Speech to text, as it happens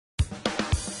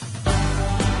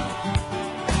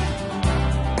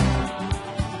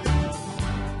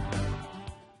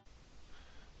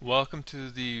Welcome to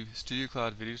the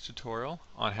StudioCloud video tutorial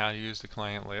on how to use the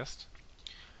client list.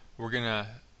 We're going to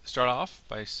start off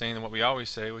by saying what we always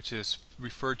say, which is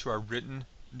refer to our written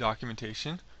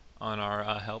documentation on our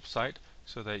help site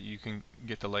so that you can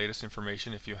get the latest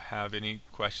information. If you have any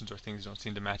questions or things don't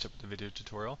seem to match up with the video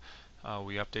tutorial,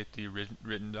 we update the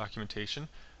written documentation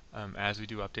as we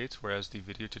do updates, whereas the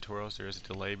video tutorials there is a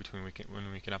delay between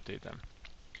when we can update them.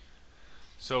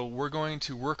 So we're going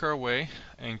to work our way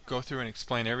and go through and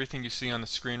explain everything you see on the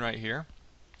screen right here.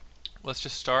 Let's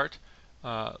just start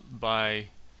by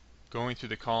going through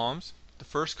the columns. The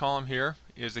first column here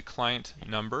is the client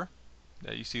number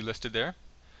that you see listed there.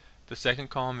 The second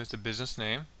column is the business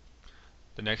name.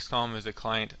 The next column is the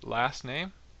client last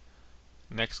name.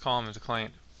 The next column is the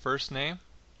client first name,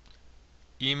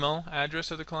 email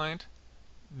address of the client,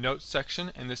 notes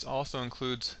section, and this also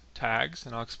includes tags,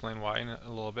 and I'll explain why in a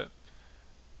little bit.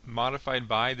 Modified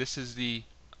by, this is the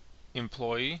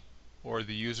employee or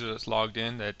the user that's logged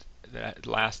in that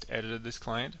last edited this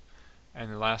client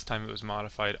and the last time it was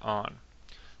modified on.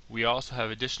 We also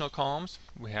have additional columns.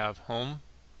 We have home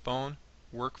phone,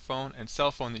 work phone, and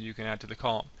cell phone that you can add to the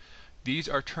column. These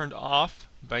are turned off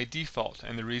by default,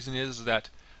 and the reason is that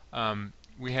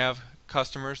we have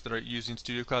customers that are using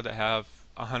StudioCloud that have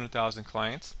 100,000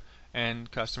 clients and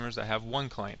customers that have one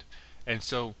client, and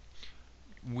so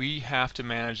we have to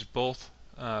manage both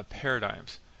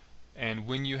paradigms. And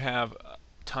when you have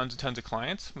tons and tons of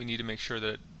clients, we need to make sure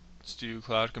that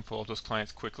StudioCloud can pull up those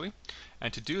clients quickly.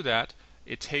 And to do that,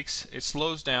 it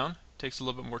slows down, takes a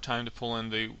little bit more time to pull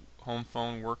in the home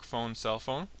phone, work phone, cell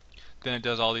phone than it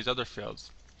does all these other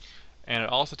fields. And it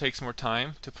also takes more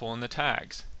time to pull in the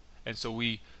tags. And so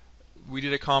we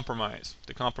did a compromise.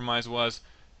 The compromise was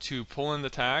to pull in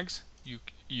the tags.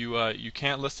 You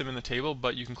can't list them in the table,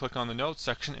 but you can click on the notes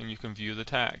section and you can view the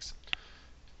tags.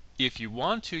 If you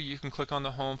want to, you can click on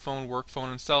the home phone, work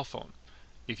phone, and cell phone.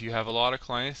 If you have a lot of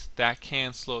clients, that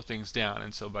can slow things down,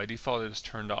 and so by default it is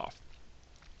turned off.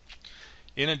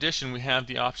 In addition, we have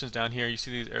the options down here. You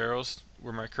see these arrows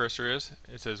where my cursor is?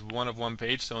 It says one of one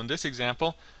page. So in this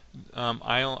example,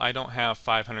 I don't have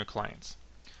 500 clients.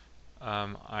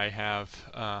 I have,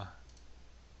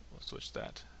 we'll switch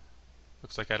that.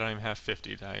 Looks like I don't even have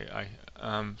 50.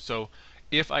 So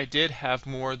if I did have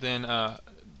more than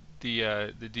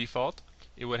the default,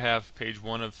 it would have page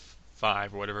 1 of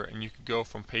 5 or whatever, and you could go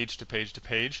from page to page to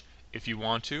page if you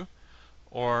want to,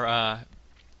 or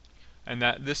and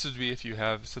this would be if you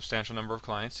have a substantial number of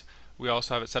clients. We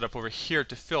also have it set up over here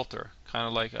to filter, kind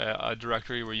of like a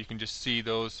directory where you can just see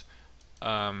those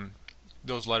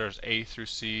letters A through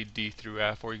C, D through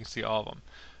F, or you can see all of them.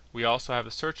 We also have the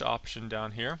search option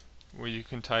down here where you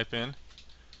can type in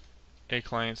a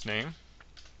client's name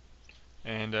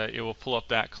and it will pull up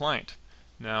that client.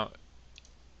 Now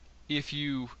if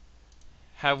you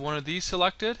have one of these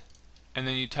selected and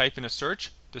then you type in a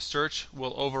search, the search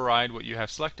will override what you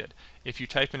have selected. If you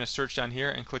type in a search down here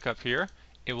and click up here,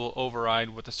 it will override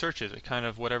what the search is. It kind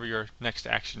of, whatever your next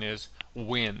action is,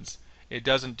 wins. It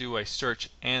doesn't do a search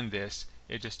and this,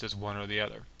 it just does one or the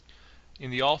other. In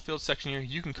the all fields section here,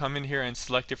 you can come in here and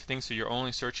select everything, so you're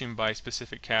only searching by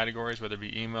specific categories, whether it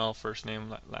be email, first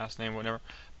name, last name, whatever.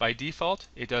 By default,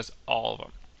 it does all of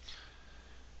them.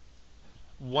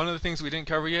 One of the things we didn't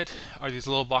cover yet are these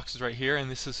little boxes right here, and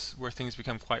this is where things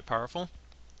become quite powerful.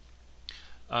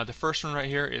 The first one right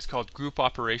here is called group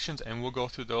operations, and we'll go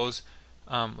through those.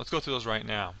 Let's go through those right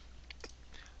now.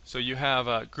 So you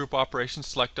have group operations,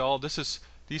 select all. These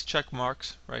check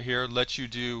marks right here let you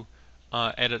do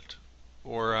edit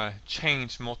or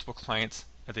change multiple clients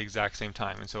at the exact same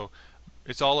time. And so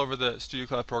it's all over the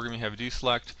StudioCloud program. You have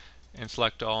deselect and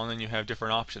select all, and then you have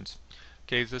different options.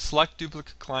 Okay, the select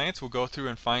duplicate clients will go through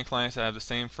and find clients that have the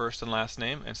same first and last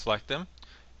name and select them.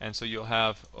 And so you'll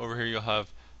have, over here you'll have,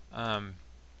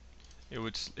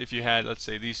 if you had, let's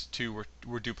say these two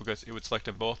were duplicates, it would select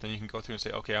them both, and you can go through and say,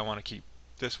 okay, I want to keep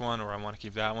this one, or I want to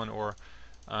keep that one, or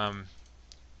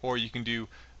you can do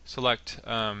select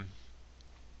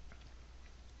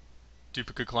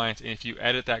duplicate clients, and if you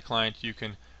edit that client, you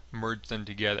can merge them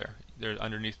together. There's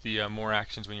underneath the more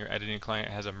actions when you're editing a client,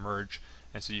 it has a merge,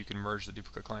 and so you can merge the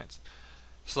duplicate clients.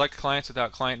 Select clients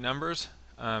without client numbers.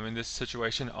 In this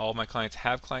situation, all my clients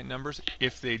have client numbers.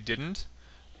 If they didn't,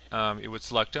 it would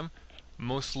select them.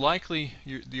 Most likely,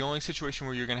 the only situation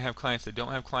where you're going to have clients that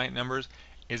don't have client numbers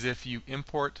is if you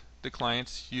import the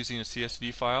clients using a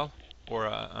CSV file or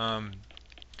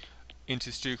into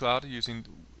StudioCloud using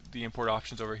the import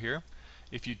options over here.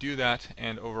 If you do that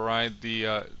and override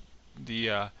the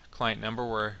client number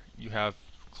where you have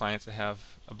clients that have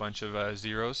a bunch of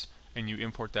zeros and you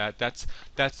import that,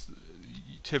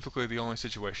 typically the only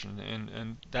situation,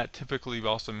 and that typically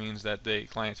also means that the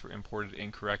clients were imported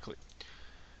incorrectly.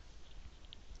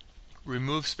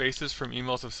 Remove spaces from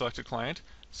emails of selected client.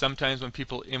 Sometimes when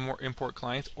people import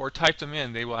clients or type them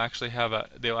in, they will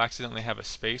accidentally have a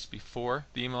space before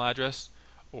the email address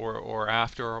or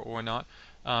after or not.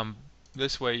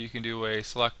 This way you can do a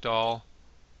select all,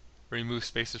 remove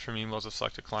spaces from emails of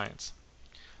selected clients.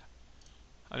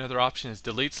 Another option is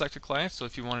delete selected clients. So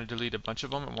if you want to delete a bunch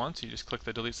of them at once, you just click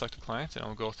the delete selected clients and it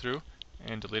will go through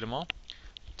and delete them all.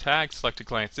 Tag selected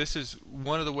clients. This is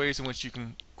one of the ways in which you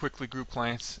can quickly group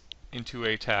clients into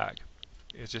a tag.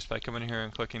 It's just by coming here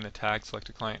and clicking the tag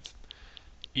selected clients.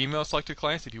 Email selected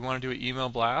clients. If you want to do an email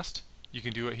blast, you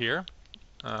can do it here.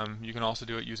 You can also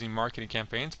do it using marketing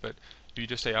campaigns, but if you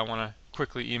just say I want to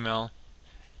quickly email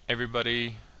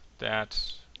everybody that,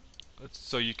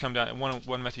 so you come down,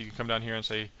 one method you can come down here and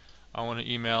say I want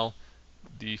to email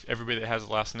everybody that has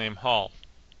the last name Hall.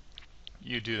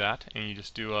 You do that and you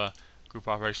just do a group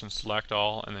operation select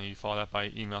all, and then you follow that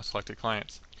by email selected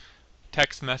clients.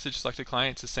 Text message selected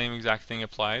clients, the same exact thing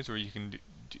applies, where you can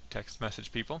text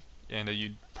message people, and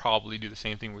you'd probably do the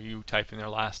same thing where you type in their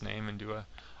last name and do a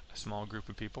small group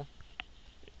of people.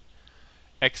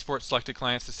 Export selected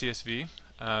clients to CSV.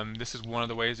 This is one of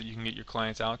the ways that you can get your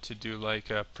clients out to do like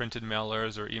printed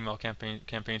mailers or email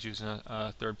campaigns using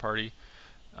a third-party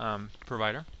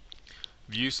provider.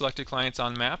 View selected clients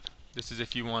on map. This is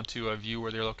if you want to view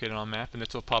where they're located on map, and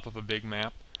this will pop up a big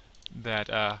map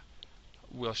that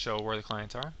will show where the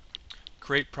clients are.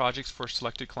 Create projects for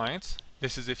selected clients.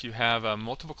 This is if you have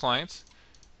multiple clients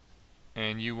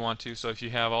and you want to, so if you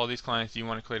have all these clients, you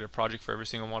want to create a project for every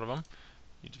single one of them.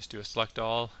 You just do a select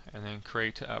all and then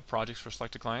create projects for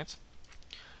selected clients.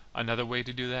 Another way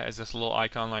to do that is this little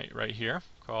icon right here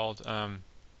called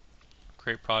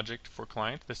create project for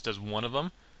client. This does one of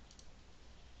them,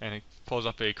 and it pulls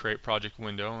up a create project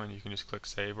window, and you can just click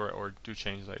save or do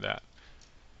changes like that.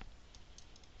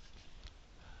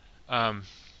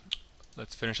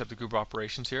 Let's finish up the group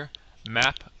operations here.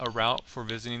 Map a route for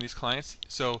visiting these clients.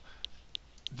 So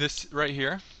this right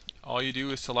here, all you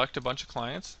do is select a bunch of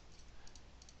clients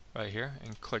right here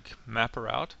and click map a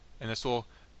route, and this will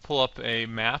pull up a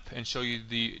map and show you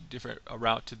the a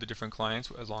route to the different clients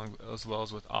as well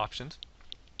as with options.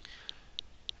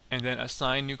 And then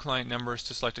assign new client numbers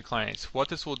to selected clients. What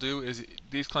this will do is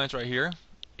these clients right here,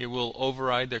 it will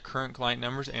override their current client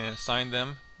numbers and assign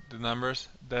them the numbers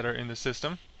that are in the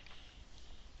system.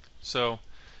 So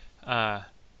let's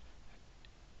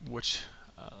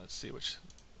see, which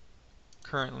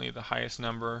currently the highest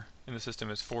number in the system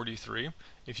is 43.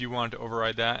 If you wanted to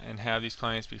override that and have these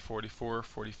clients be 44,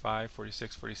 45,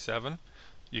 46, 47,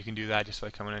 you can do that just by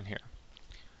coming in here.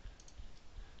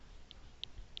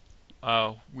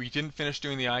 We didn't finish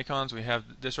doing the icons. We have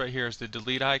this right here is the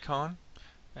delete icon,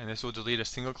 and this will delete a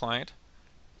single client.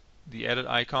 The edit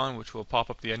icon, which will pop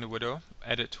up the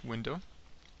edit window,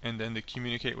 and then the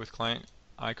communicate with client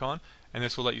icon, and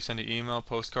this will let you send an email,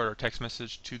 postcard, or text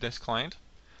message to this client.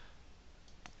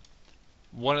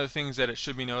 One of the things that it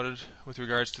should be noted with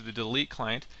regards to the delete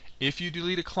client, if you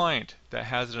delete a client that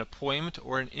has an appointment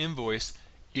or an invoice,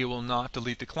 it will not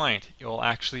delete the client. It will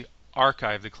actually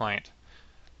archive the client.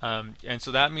 And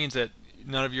so that means that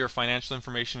none of your financial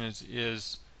information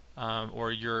is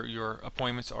or your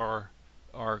appointments are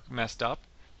messed up,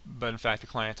 but in fact the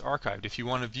client's archived. If you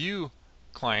want to view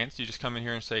clients, you just come in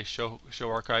here and say show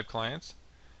archive clients,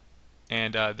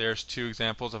 and there's two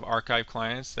examples of archive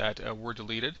clients that were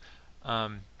deleted.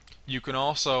 You can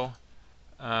also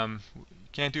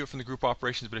can't do it from the group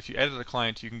operations, but if you edit a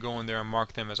client, you can go in there and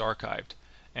mark them as archived.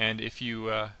 And if you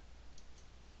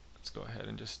let's go ahead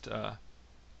and just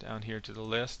down here to the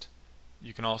list,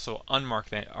 you can also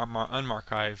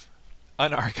unarchive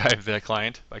the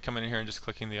client by coming in here and just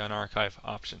clicking the unarchive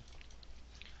option.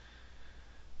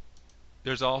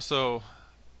 There's also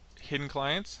hidden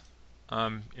clients.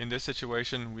 In this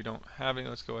situation, we don't have any.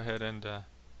 Let's go ahead and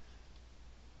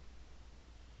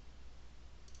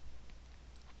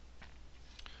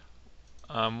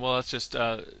well, it's just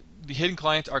the hidden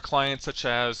clients are clients such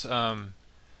as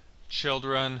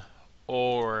children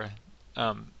or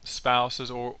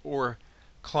spouses or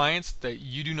clients that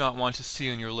you do not want to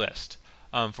see on your list.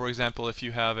 For example, if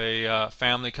you have a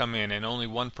family come in and only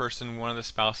one of the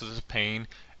spouses is paying,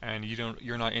 and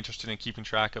you're not interested in keeping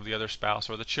track of the other spouse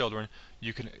or the children,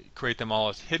 you can create them all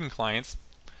as hidden clients,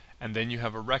 and then you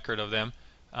have a record of them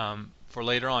for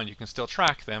later on. You can still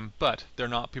track them, but they're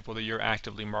not people that you're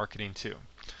actively marketing to.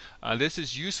 This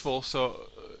is useful, so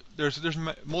there's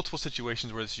multiple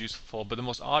situations where this is useful, but the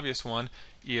most obvious one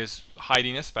is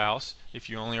hiding a spouse if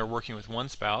you only are working with one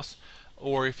spouse,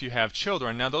 or if you have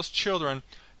children. Now those children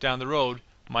down the road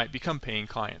might become paying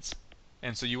clients,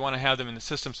 and so you want to have them in the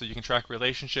system so you can track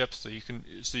relationships, so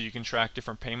you can track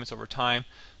different payments over time.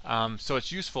 So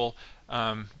it's useful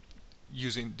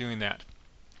doing that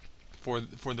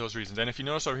for those reasons. And if you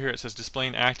notice over here, it says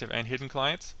displaying active and hidden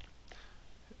clients.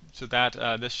 So that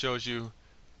this shows you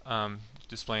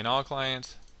displaying all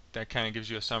clients. That kind of gives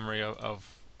you a summary of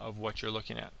what you're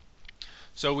looking at.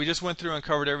 So we just went through and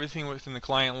covered everything within the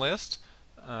client list.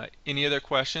 Any other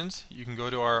questions, you can go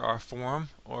to our forum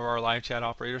or our live chat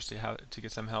operators to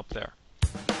get some help there.